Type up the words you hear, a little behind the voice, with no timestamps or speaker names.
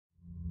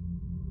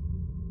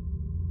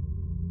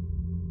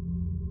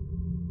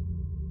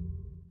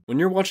When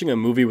you're watching a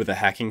movie with a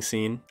hacking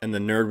scene, and the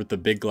nerd with the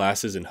big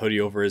glasses and hoodie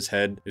over his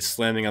head is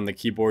slamming on the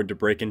keyboard to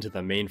break into the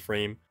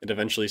mainframe, and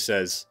eventually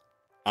says,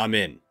 "I'm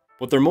in."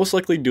 What they're most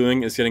likely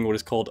doing is getting what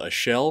is called a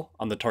shell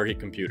on the target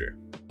computer.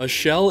 A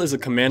shell is a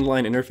command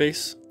line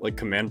interface, like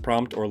command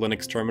prompt or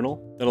Linux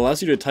terminal, that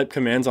allows you to type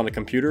commands on a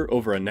computer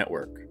over a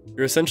network.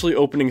 You're essentially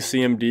opening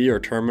CMD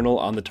or terminal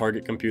on the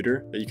target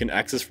computer that you can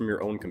access from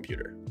your own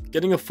computer.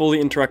 Getting a fully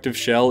interactive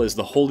shell is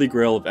the holy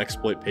grail of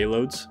exploit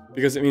payloads,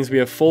 because it means we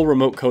have full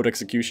remote code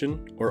execution,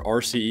 or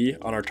RCE,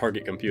 on our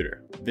target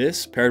computer.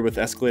 This, paired with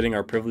escalating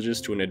our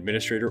privileges to an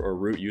administrator or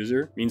root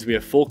user, means we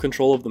have full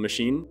control of the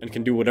machine and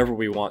can do whatever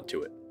we want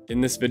to it.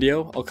 In this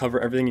video, I'll cover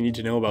everything you need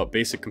to know about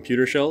basic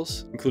computer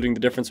shells, including the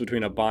difference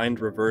between a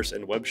bind, reverse,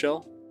 and web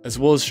shell, as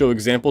well as show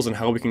examples on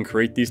how we can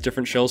create these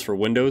different shells for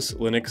Windows,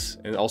 Linux,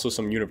 and also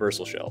some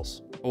universal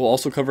shells. We'll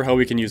also cover how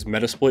we can use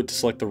Metasploit to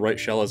select the right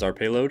shell as our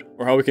payload,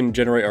 or how we can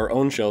generate our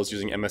own shells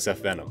using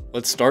MSFVenom.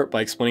 Let's start by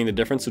explaining the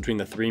difference between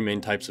the three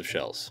main types of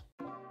shells.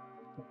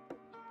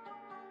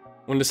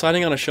 When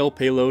deciding on a shell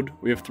payload,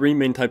 we have three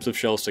main types of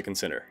shells to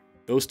consider.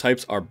 Those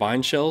types are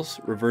bind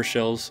shells, reverse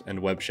shells, and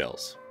web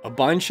shells. A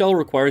bind shell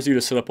requires you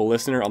to set up a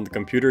listener on the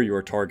computer you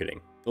are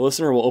targeting. The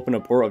listener will open a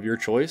port of your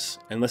choice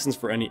and listens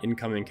for any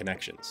incoming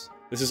connections.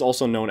 This is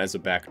also known as a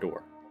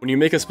backdoor. When you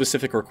make a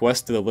specific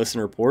request to the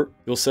listener port,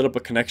 you'll set up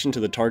a connection to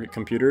the target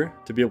computer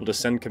to be able to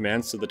send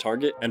commands to the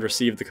target and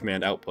receive the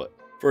command output.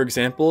 For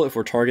example, if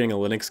we're targeting a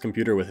Linux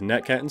computer with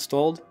netcat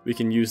installed, we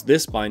can use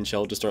this bind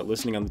shell to start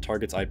listening on the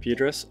target's IP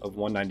address of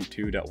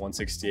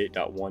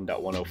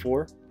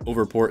 192.168.1.104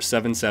 over port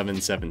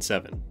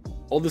 7777.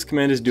 All this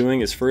command is doing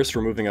is first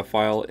removing a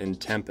file in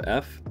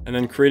tempf, and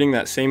then creating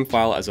that same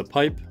file as a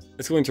pipe.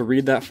 It's going to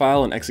read that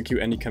file and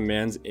execute any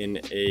commands in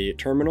a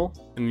terminal,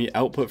 and the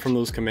output from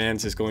those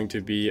commands is going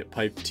to be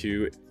piped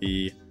to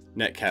the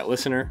netcat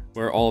listener,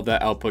 where all of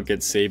that output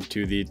gets saved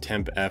to the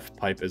tempf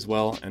pipe as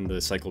well, and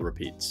the cycle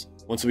repeats.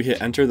 Once we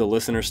hit enter, the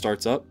listener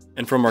starts up,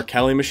 and from our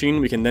Kali machine,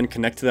 we can then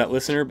connect to that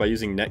listener by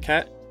using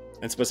netcat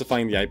and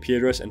specifying the IP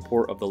address and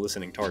port of the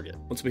listening target.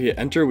 Once we hit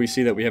enter, we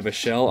see that we have a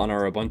shell on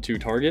our Ubuntu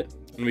target,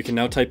 and we can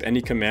now type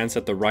any commands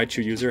that the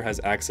Raichu user has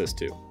access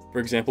to. For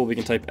example, we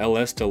can type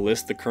ls to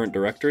list the current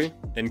directory,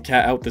 and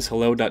cat out this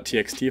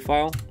hello.txt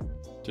file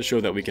to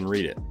show that we can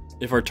read it.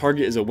 If our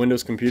target is a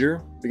Windows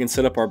computer, we can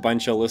set up our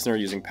bind shell listener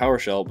using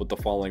PowerShell with the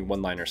following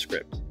one-liner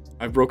script.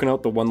 I've broken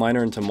out the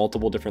one-liner into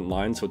multiple different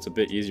lines so it's a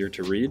bit easier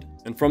to read,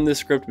 and from this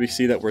script we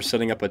see that we're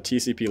setting up a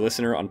TCP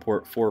listener on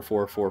port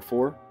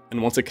 4444,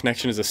 and once a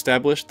connection is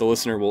established, the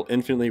listener will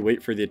infinitely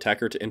wait for the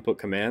attacker to input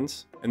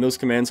commands, and those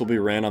commands will be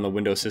ran on the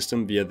Windows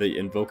system via the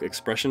invoke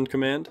expression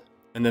command,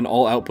 and then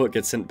all output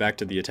gets sent back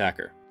to the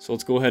attacker. So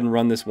let's go ahead and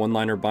run this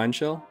one-liner bind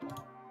shell.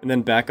 And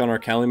then back on our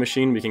Kali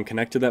machine, we can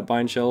connect to that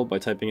bind shell by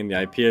typing in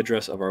the IP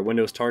address of our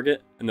Windows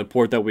target and the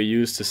port that we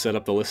use to set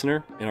up the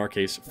listener, in our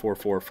case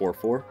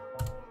 4444.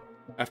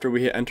 After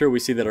we hit enter, we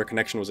see that our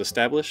connection was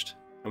established,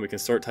 and we can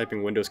start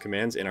typing Windows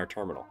commands in our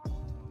terminal.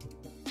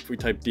 If we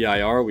type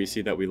dir, we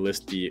see that we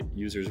list the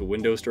user's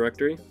Windows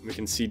directory. We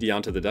can cd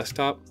onto the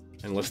desktop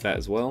and list that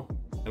as well,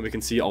 and we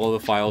can see all of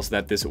the files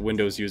that this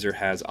Windows user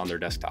has on their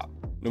desktop.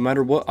 No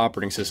matter what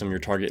operating system your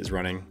target is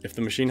running, if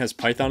the machine has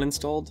Python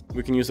installed,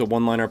 we can use a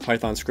one-liner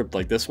Python script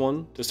like this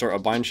one to start a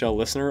bind shell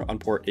listener on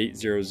port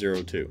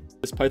 8002.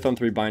 This Python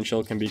 3 bind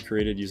shell can be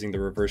created using the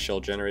reverse shell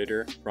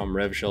generator from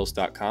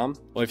revshells.com.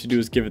 All you have to do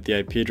is give it the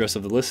IP address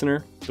of the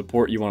listener, the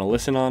port you want to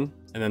listen on,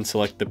 and then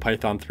select the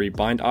Python 3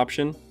 bind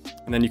option,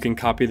 and then you can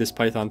copy this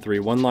Python 3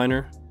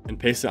 one-liner and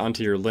paste it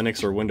onto your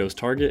Linux or Windows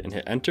target and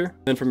hit enter.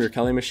 Then from your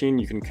Kali machine,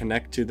 you can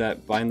connect to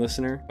that bind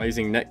listener by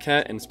using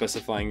netcat and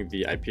specifying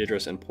the IP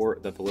address and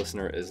port that the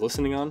listener is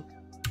listening on.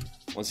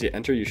 Once you hit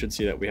enter, you should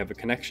see that we have a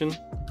connection.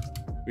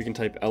 We can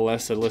type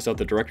ls to list out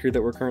the directory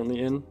that we're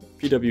currently in.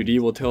 pwd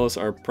will tell us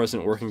our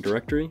present working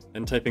directory,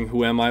 and typing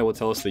whoami will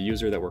tell us the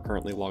user that we're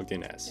currently logged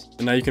in as.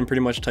 And now you can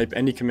pretty much type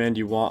any command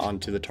you want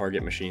onto the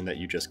target machine that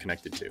you just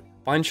connected to.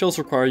 Bind shells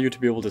require you to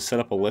be able to set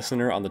up a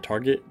listener on the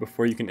target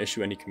before you can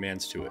issue any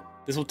commands to it.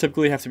 This will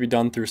typically have to be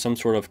done through some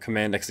sort of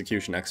command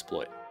execution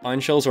exploit.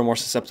 Bind shells are more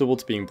susceptible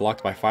to being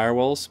blocked by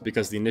firewalls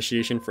because the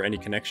initiation for any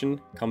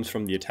connection comes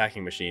from the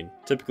attacking machine,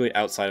 typically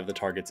outside of the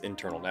target's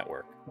internal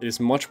network. It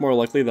is much more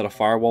likely that a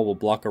firewall will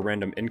block a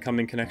random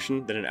incoming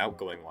connection than an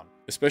outgoing one,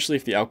 especially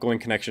if the outgoing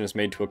connection is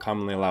made to a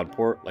commonly allowed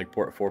port like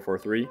port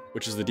 443,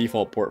 which is the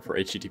default port for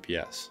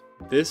HTTPS.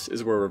 This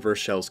is where reverse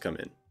shells come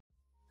in.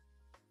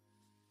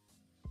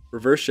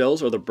 Reverse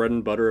shells are the bread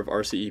and butter of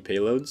RCE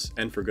payloads,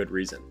 and for good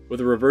reason.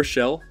 With a reverse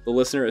shell, the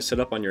listener is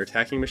set up on your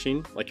attacking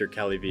machine, like your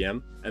Kali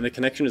VM, and the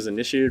connection is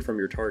initiated from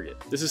your target.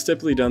 This is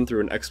typically done through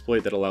an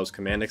exploit that allows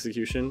command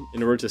execution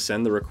in order to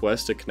send the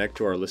request to connect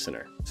to our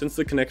listener. Since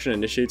the connection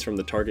initiates from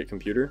the target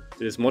computer,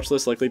 it is much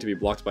less likely to be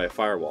blocked by a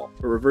firewall,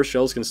 but reverse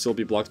shells can still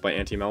be blocked by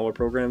anti-malware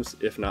programs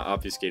if not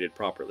obfuscated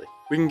properly.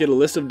 We can get a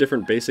list of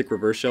different basic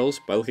reverse shells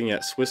by looking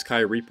at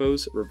SwissKai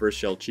Repo's reverse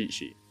shell cheat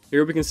sheet.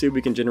 Here we can see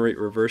we can generate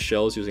reverse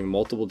shells using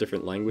multiple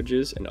different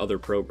languages and other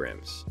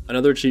programs.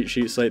 Another cheat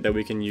sheet site that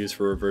we can use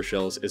for reverse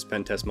shells is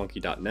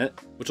pentestmonkey.net,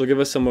 which will give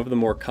us some of the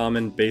more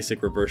common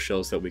basic reverse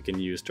shells that we can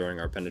use during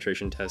our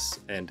penetration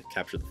tests and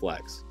capture the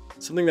flags.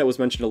 Something that was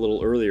mentioned a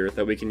little earlier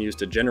that we can use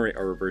to generate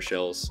our reverse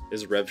shells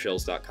is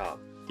revshells.com.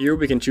 Here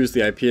we can choose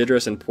the IP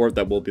address and port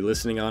that we'll be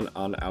listening on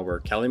our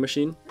Kali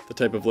machine, the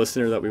type of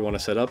listener that we want to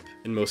set up.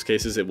 In most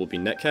cases it will be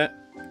netcat,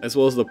 as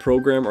well as the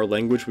program or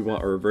language we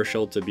want our reverse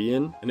shell to be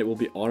in, and it will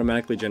be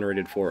automatically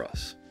generated for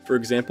us. For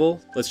example,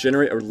 let's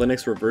generate a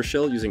Linux reverse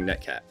shell using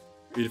netcat.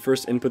 We'd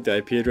first input the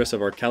IP address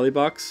of our Kali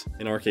box,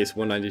 in our case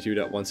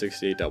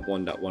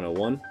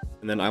 192.168.1.101,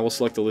 and then I will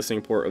select the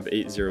listening port of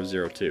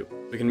 8002.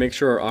 We can make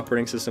sure our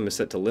operating system is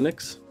set to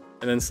Linux,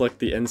 and then select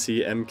the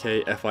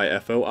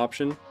NCMKFIFO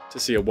option to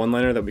see a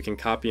one-liner that we can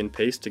copy and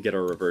paste to get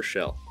our reverse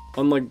shell.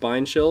 Unlike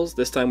bind shells,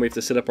 this time we have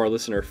to set up our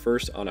listener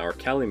first on our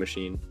Kali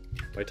machine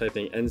by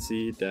typing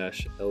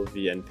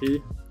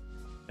nc-lvnp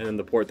and then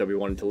the port that we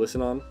wanted to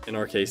listen on, in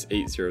our case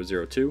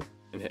 8002,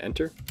 and hit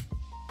enter.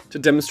 To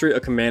demonstrate a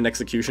command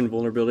execution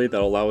vulnerability that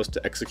will allow us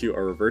to execute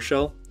our reverse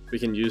shell, we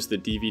can use the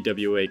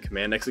DVWA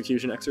command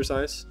execution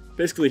exercise.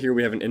 Basically here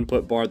we have an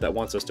input bar that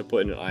wants us to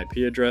put in an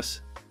IP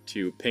address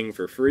to ping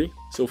for free.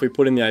 So if we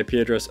put in the IP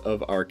address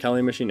of our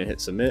Kali machine and hit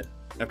submit,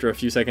 after a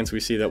few seconds we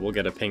see that we'll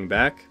get a ping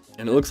back,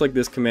 and it looks like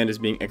this command is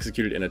being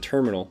executed in a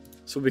terminal.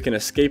 So we can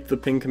escape the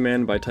ping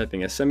command by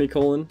typing a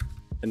semicolon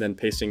and then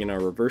pasting in our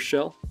reverse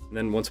shell. And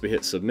then once we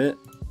hit submit,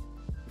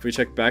 if we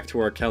check back to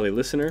our Kali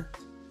listener,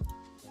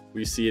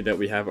 we see that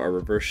we have our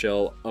reverse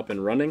shell up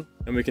and running,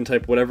 and we can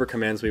type whatever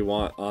commands we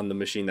want on the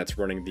machine that's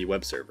running the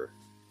web server.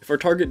 If our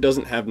target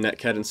doesn't have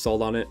netcat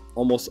installed on it,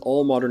 almost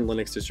all modern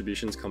Linux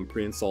distributions come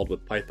pre-installed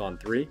with Python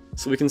 3,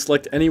 so we can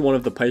select any one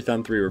of the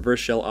Python 3 reverse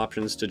shell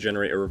options to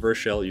generate a reverse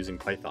shell using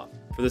Python.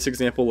 For this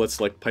example, let's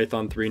select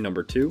Python 3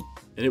 number 2,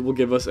 and it will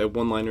give us a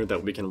one-liner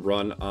that we can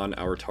run on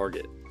our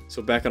target.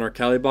 So back on our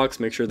Kali box,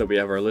 make sure that we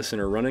have our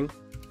listener running,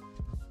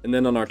 and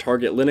then on our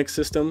target Linux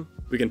system,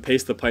 we can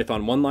paste the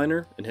Python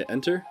one-liner and hit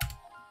enter,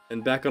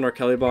 and back on our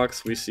Kali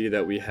box, we see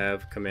that we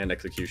have command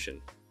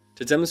execution.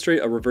 To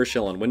demonstrate a reverse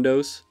shell on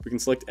Windows, we can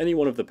select any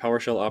one of the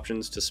PowerShell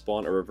options to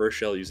spawn a reverse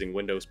shell using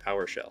Windows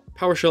PowerShell.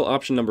 PowerShell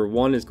option number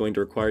 1 is going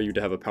to require you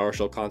to have a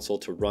PowerShell console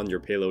to run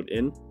your payload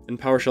in, and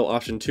PowerShell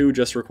option 2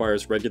 just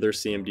requires regular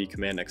CMD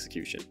command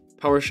execution.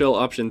 PowerShell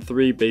option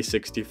 3,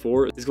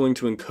 base64, is going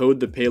to encode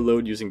the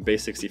payload using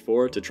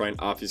base64 to try and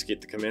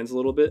obfuscate the commands a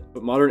little bit,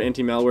 but modern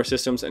anti-malware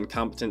systems and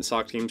competent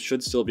SOC teams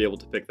should still be able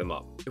to pick them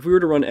up. If we were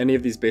to run any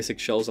of these basic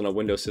shells on a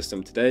Windows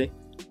system today,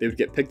 they would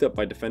get picked up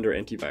by Defender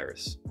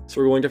antivirus.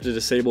 So we're going to have to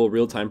disable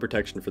real-time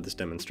protection for this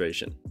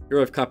demonstration. Here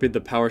I've copied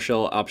the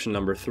PowerShell option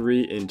number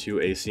 3 into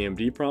a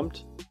CMD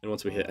prompt, and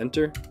once we hit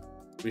enter,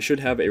 we should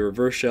have a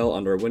reverse shell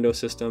on our Windows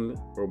system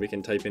where we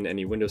can type in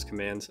any Windows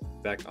commands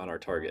back on our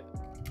target.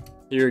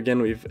 Here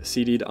again, we've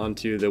CD'd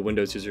onto the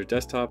Windows user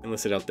desktop and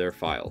listed out their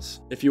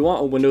files. If you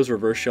want a Windows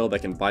reverse shell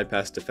that can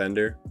bypass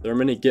Defender, there are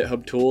many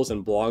GitHub tools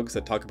and blogs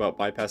that talk about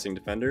bypassing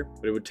Defender,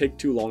 but it would take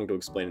too long to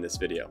explain in this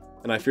video.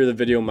 And I fear the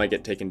video might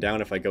get taken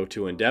down if I go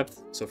too in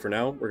depth, so for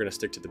now, we're going to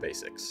stick to the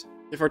basics.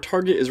 If our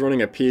target is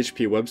running a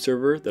PHP web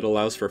server that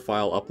allows for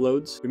file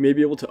uploads, we may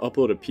be able to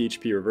upload a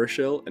PHP reverse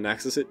shell and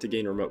access it to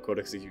gain remote code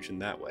execution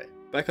that way.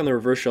 Back on the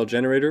reverse shell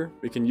generator,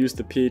 we can use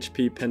the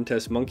PHP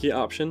pentest monkey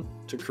option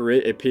to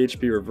create a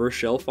PHP reverse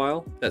shell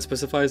file that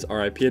specifies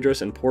our IP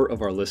address and port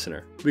of our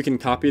listener. We can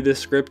copy this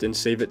script and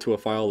save it to a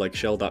file like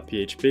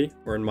shell.php,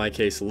 or in my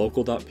case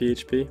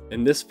local.php.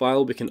 In this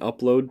file we can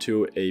upload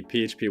to a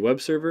PHP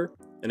web server,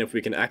 and if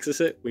we can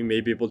access it, we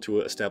may be able to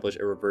establish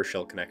a reverse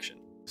shell connection.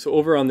 So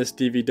over on this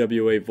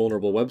DVWA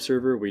vulnerable web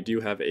server, we do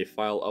have a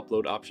file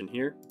upload option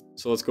here.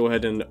 So let's go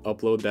ahead and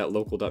upload that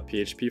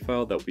local.php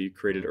file that we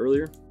created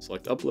earlier.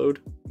 Select upload.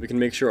 We can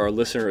make sure our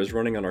listener is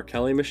running on our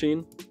Kali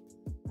machine.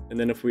 And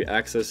then if we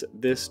access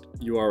this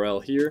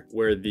URL here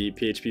where the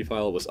PHP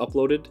file was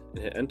uploaded and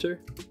hit enter,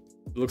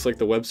 it looks like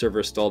the web server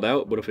is stalled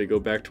out, but if we go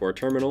back to our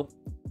terminal,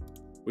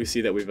 we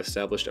see that we've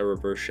established a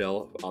reverse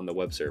shell on the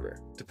web server.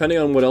 Depending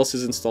on what else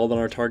is installed on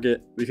our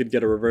target, we could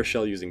get a reverse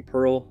shell using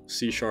Perl,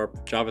 C#,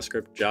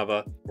 JavaScript,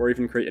 Java, or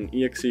even create an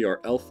exe or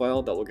elf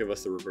file that will give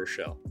us the reverse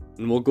shell.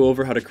 And we'll go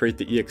over how to create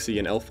the exe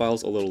and elf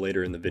files a little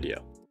later in the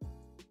video.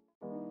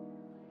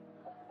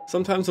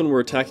 Sometimes when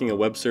we're attacking a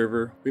web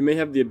server, we may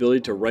have the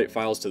ability to write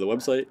files to the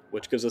website,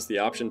 which gives us the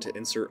option to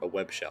insert a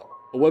web shell.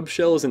 A web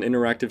shell is an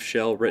interactive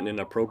shell written in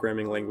a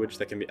programming language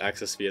that can be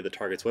accessed via the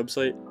target's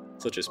website,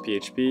 such as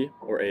PHP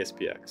or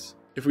ASPX.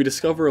 If we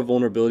discover a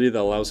vulnerability that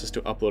allows us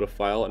to upload a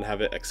file and have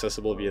it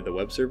accessible via the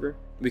web server,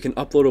 we can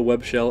upload a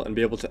web shell and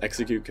be able to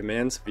execute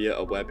commands via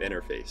a web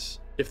interface.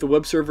 If the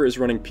web server is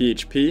running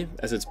PHP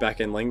as its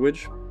backend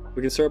language,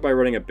 we can start by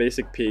running a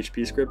basic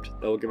PHP script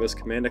that will give us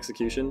command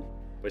execution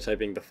by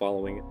typing the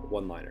following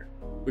one-liner.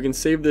 We can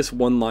save this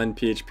one-line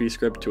PHP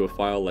script to a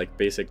file like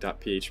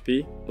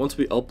basic.php. Once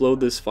we upload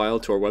this file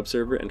to our web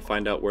server and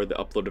find out where the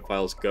uploaded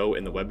files go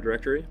in the web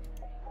directory,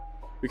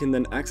 We can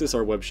then access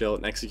our web shell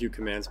and execute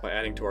commands by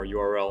adding to our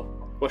URL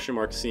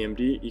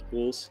 $cmd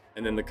equals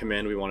and then the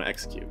command we want to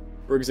execute.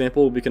 For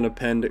example, we can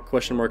append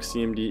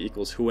 $cmd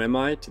equals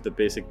whoami to the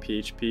basic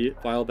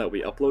PHP file that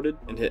we uploaded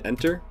and hit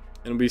enter,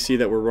 and we see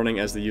that we're running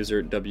as the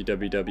user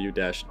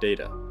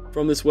www-data.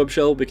 From this web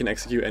shell, we can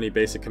execute any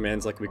basic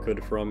commands like we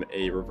could from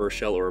a reverse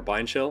shell or a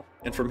bind shell,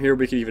 and from here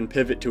we can even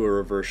pivot to a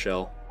reverse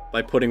shell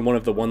by putting one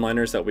of the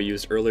one-liners that we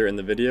used earlier in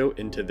the video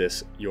into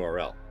this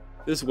URL.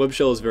 This web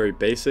shell is very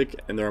basic,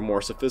 and there are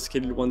more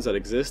sophisticated ones that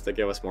exist that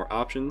give us more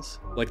options,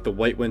 like the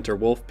White Winter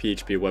Wolf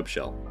PHP web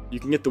shell. You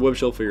can get the web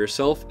shell for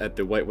yourself at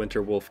the White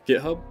Winter Wolf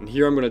GitHub, and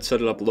here I'm going to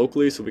set it up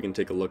locally so we can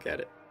take a look at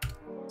it.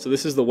 So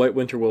this is the White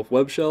Winter Wolf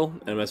web shell,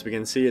 and as we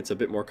can see, it's a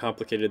bit more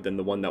complicated than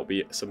the one that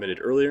we submitted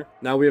earlier.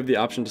 Now we have the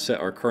option to set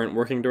our current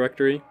working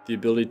directory, the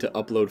ability to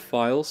upload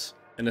files,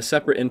 and a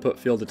separate input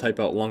field to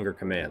type out longer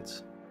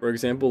commands. For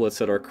example, let's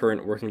set our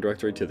current working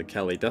directory to the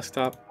Kali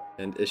desktop,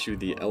 and issue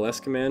the ls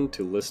command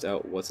to list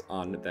out what's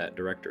on that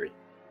directory.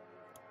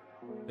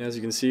 And as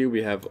you can see,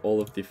 we have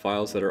all of the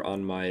files that are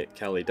on my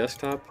Kali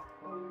desktop,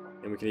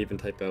 and we can even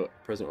type out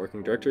present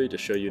working directory to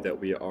show you that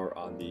we are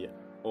on the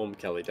home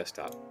Kali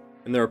desktop.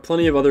 And there are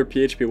plenty of other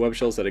PHP web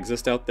shells that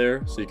exist out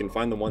there, so you can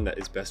find the one that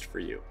is best for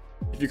you.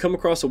 If you come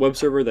across a web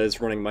server that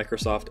is running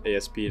Microsoft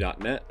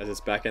ASP.NET as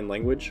its backend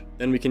language,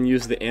 then we can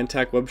use the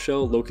antac web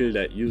shell located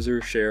at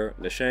user share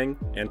nashang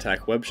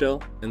antac web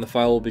shell, and the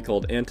file will be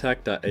called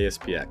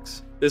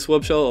antac.aspx. This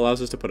web shell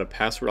allows us to put a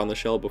password on the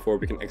shell before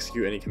we can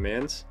execute any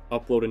commands,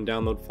 upload and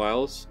download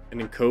files, and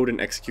encode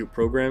and execute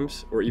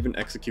programs, or even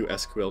execute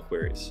SQL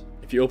queries.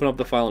 If you open up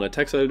the file in a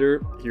text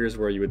editor, here's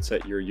where you would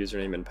set your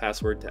username and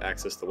password to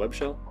access the web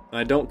shell. And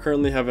I don't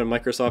currently have a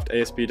Microsoft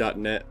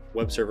ASP.NET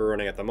web server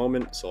running at the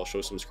moment, so I'll show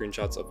some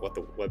screenshots of what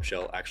the web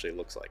shell actually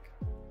looks like.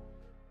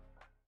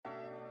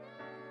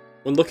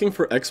 When looking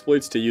for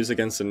exploits to use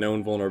against a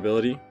known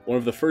vulnerability, one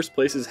of the first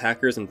places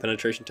hackers and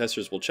penetration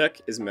testers will check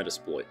is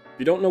Metasploit. If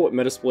you don't know what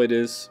Metasploit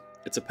is,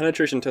 it's a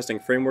penetration testing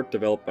framework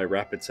developed by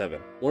Rapid7.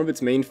 One of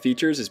its main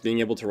features is being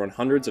able to run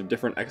hundreds of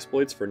different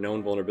exploits for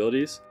known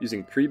vulnerabilities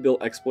using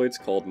pre-built exploits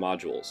called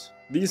modules.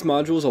 These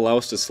modules allow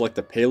us to select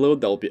the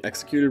payload that will be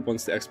executed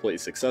once the exploit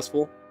is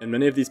successful, and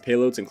many of these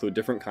payloads include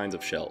different kinds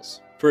of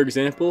shells. For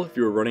example, if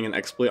you were running an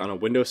exploit on a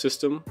Windows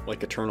system,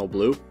 like Eternal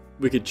Blue,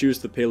 we could choose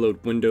the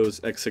payload Windows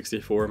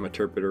x64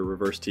 Meterpreter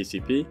Reverse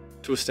TCP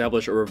to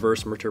establish a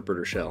reverse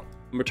Meterpreter shell.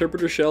 A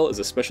Meterpreter shell is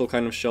a special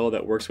kind of shell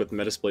that works with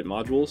Metasploit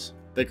modules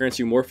that grants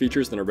you more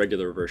features than a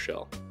regular reverse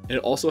shell. And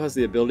it also has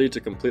the ability to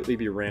completely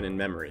be ran in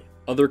memory.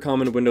 Other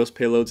common Windows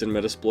payloads in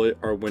Metasploit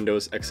are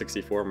Windows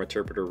x64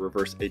 Meterpreter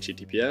Reverse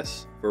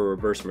HTTPS for a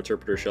reverse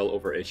Meterpreter shell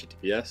over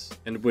HTTPS,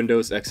 and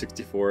Windows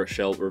x64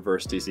 Shell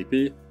Reverse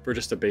TCP for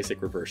just a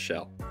basic reverse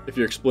shell. If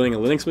you're exploiting a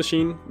Linux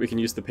machine, we can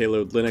use the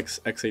payload Linux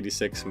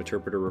x86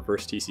 Meterpreter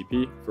Reverse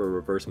TCP for a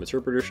reverse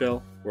Meterpreter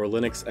shell, or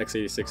Linux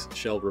x86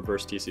 Shell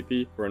Reverse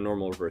TCP for a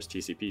normal reverse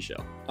TCP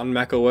shell. On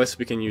macOS,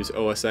 we can use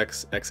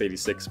OSX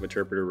x86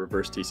 Meterpreter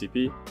Reverse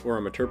TCP for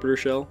a Meterpreter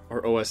shell,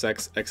 or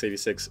OSX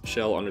x86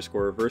 Shell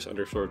 _reverse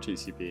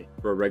 _TCP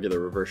for a regular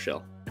reverse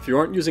shell. If you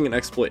aren't using an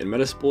exploit in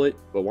Metasploit,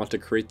 but want to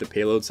create the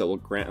payloads that will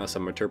grant us a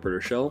Meterpreter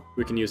shell,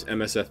 we can use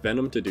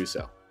MSFVenom to do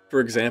so.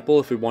 For example,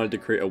 if we wanted to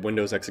create a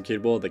Windows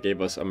executable that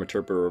gave us a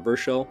Meterpreter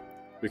reverse shell,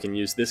 we can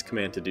use this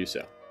command to do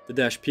so.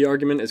 The -p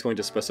argument is going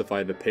to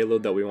specify the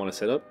payload that we want to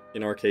set up,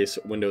 in our case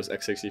Windows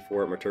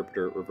x64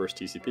 Meterpreter Reverse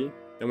TCP.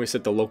 Then we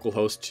set the local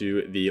host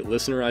to the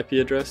listener IP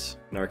address,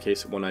 in our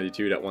case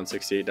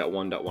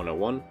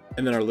 192.168.1.101,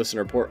 and then our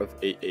listener port of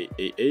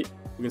 8888.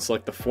 We can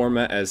select the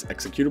format as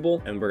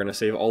executable, and we're going to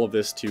save all of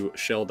this to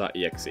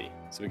shell.exe.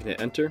 So we can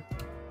hit enter.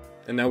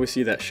 And now we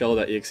see that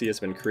shell.exe has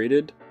been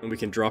created, and we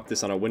can drop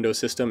this on a Windows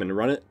system and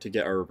run it to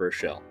get our reverse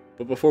shell.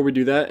 But before we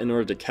do that, in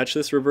order to catch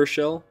this reverse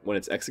shell when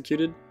it's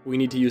executed, we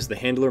need to use the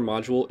handler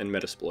module in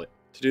Metasploit.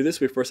 To do this,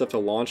 we first have to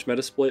launch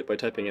Metasploit by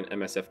typing in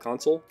MSF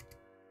console.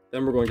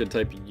 Then we're going to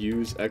type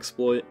use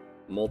exploit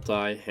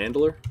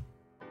multi-handler.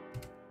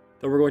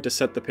 Then we're going to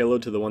set the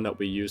payload to the one that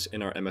we use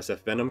in our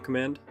MSFVenom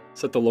command,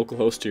 set the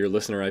localhost to your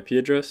listener IP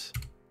address,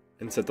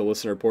 and set the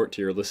listener port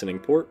to your listening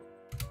port,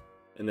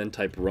 and then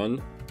type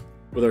run.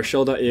 With our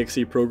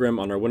shell.exe program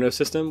on our Windows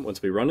system,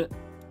 once we run it,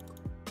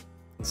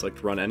 and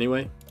select run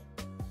anyway,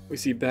 we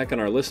see back on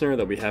our listener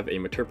that we have a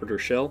Meterpreter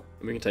shell,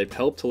 and we can type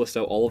help to list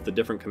out all of the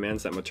different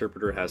commands that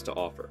Meterpreter has to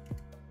offer.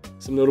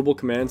 Some notable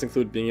commands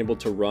include being able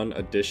to run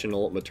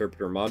additional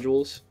Meterpreter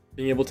modules,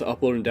 being able to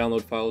upload and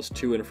download files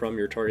to and from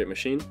your target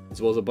machine,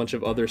 as well as a bunch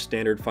of other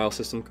standard file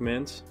system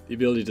commands, the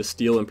ability to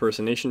steal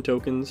impersonation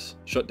tokens,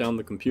 shut down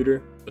the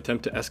computer,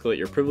 attempt to escalate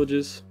your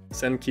privileges,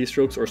 send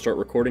keystrokes or start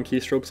recording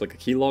keystrokes like a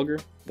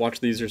keylogger, watch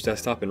the user's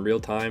desktop in real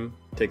time,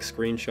 take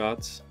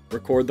screenshots,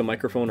 record the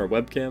microphone or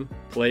webcam,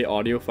 play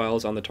audio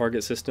files on the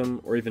target system,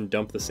 or even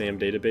dump the SAM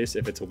database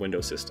if it's a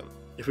Windows system.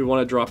 If we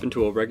want to drop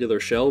into a regular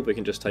shell, we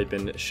can just type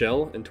in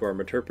shell into our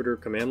Meterpreter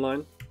command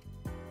line,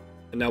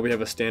 and now we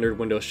have a standard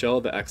Windows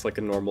shell that acts like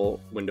a normal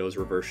Windows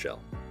reverse shell.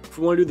 If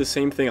we want to do the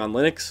same thing on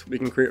Linux, we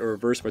can create a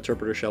reverse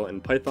interpreter shell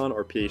in Python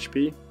or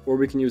PHP, or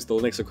we can use the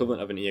Linux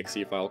equivalent of an exe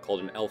file called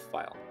an elf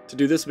file. To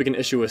do this, we can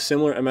issue a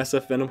similar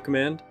MSFVenom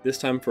command. This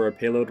time for our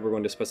payload, we're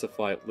going to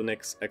specify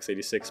Linux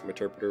x86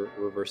 interpreter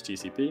reverse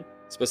TCP,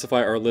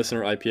 specify our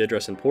listener IP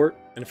address and port,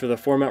 and for the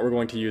format, we're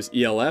going to use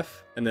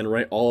ELF, and then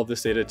write all of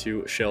this data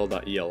to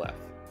shell.elf.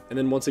 And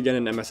then once again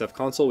in MSF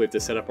console, we have to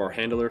set up our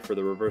handler for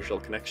the reverse shell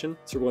connection.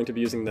 So we're going to be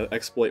using the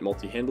exploit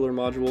multi-handler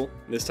module,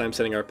 this time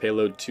setting our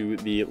payload to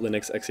the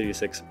Linux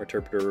x86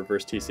 interpreter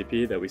reverse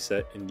TCP that we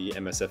set in the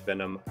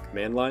MSFVenom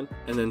command line,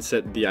 and then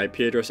set the IP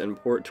address and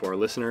port to our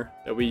listener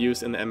that we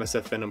use in the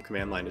MSFVenom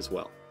command line as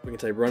well. We can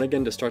type run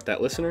again to start that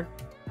listener,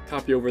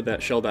 copy over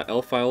that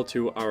shell.elf file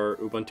to our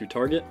Ubuntu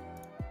target,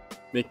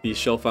 make the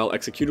shell file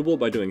executable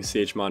by doing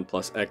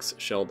chmod +x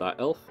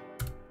shell.elf.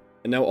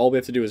 And now all we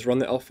have to do is run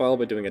the elf file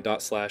by doing a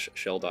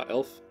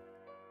 /shell.elf.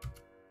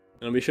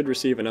 And we should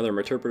receive another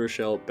interpreter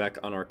shell back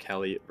on our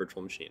Kali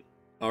virtual machine.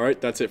 Alright,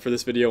 that's it for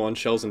this video on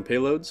shells and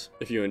payloads.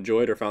 If you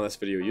enjoyed or found this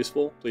video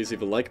useful, please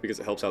leave a like because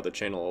it helps out the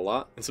channel a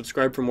lot, and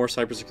subscribe for more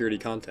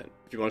cybersecurity content.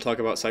 If you want to talk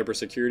about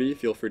cybersecurity,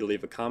 feel free to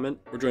leave a comment,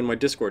 or join my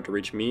Discord to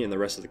reach me and the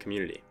rest of the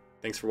community.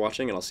 Thanks for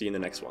watching, and I'll see you in the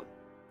next one.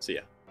 See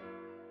ya.